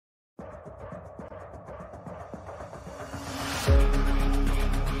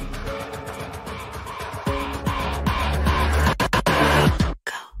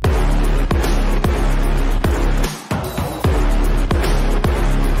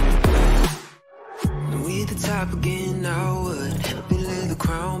top again, I would help you lay the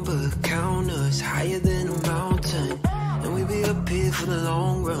crown, but count us higher than a mountain. And we be up here for the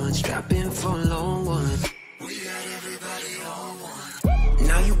long run, strap in for a long one. We got everybody on one.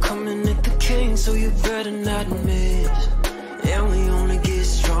 Now you coming at the king, so you better not miss. And we only get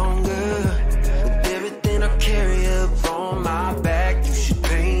stronger with everything I carry up on my back. You should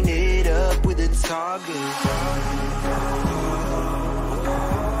paint it up with a target.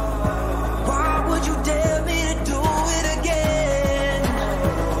 Why would you dare me to do it again?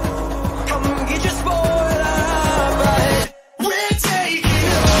 Come get your spoiler, but we're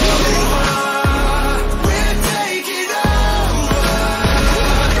taking over. We're taking over.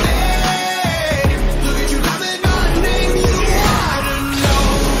 Hey, look at you coming on, name you ought to know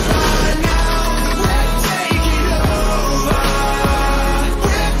by now. We're taking over.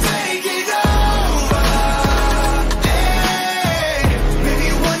 We're taking over. Hey, maybe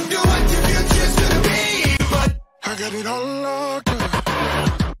you wonder what your future's gonna be, but I got it all locked up.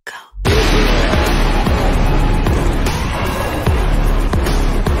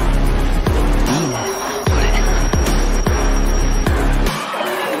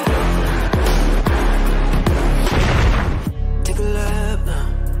 Take a lap now,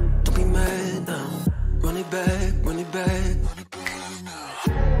 don't be mad now. Run it back, run it back.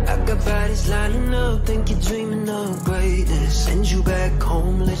 I got bodies lining up, think you're dreaming of greatness. Send you back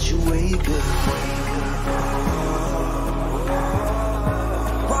home, let you wake up.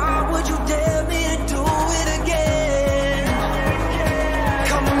 Why would you dare me to do it again?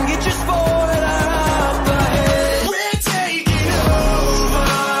 Come and get your spoiler up ahead. We're taking over.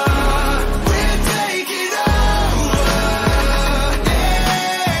 We're taking over.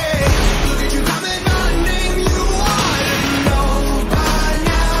 Hey, look at you coming on, name you ought to know by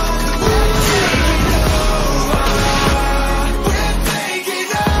now. We're taking over. We're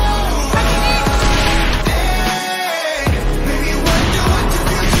taking over. Hey, maybe you wonder what your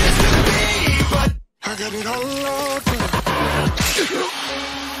future's gonna be, but I got it all locked up.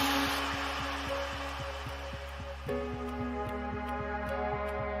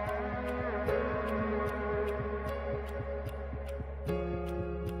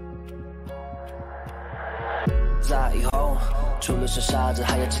在以后，除了是傻子，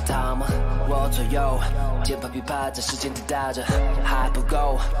还有其他吗？我左右，键盘琵琶在时间滴答着，还不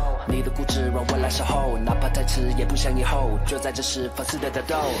够。你的固执让我来守候，哪怕太迟也不想以后。就在这时放肆的挑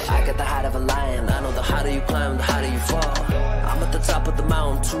逗。I got the heart of a lion, I know the harder you climb, the harder you fall. I'm at the top of the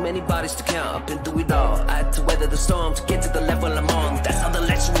mountain, too many bodies to count. I've been through it all, I had to weather the storm to get to the level I'm on. That's how the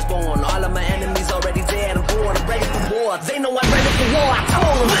legend was born. All of my enemies already dead, I'm born, I'm ready for war. They know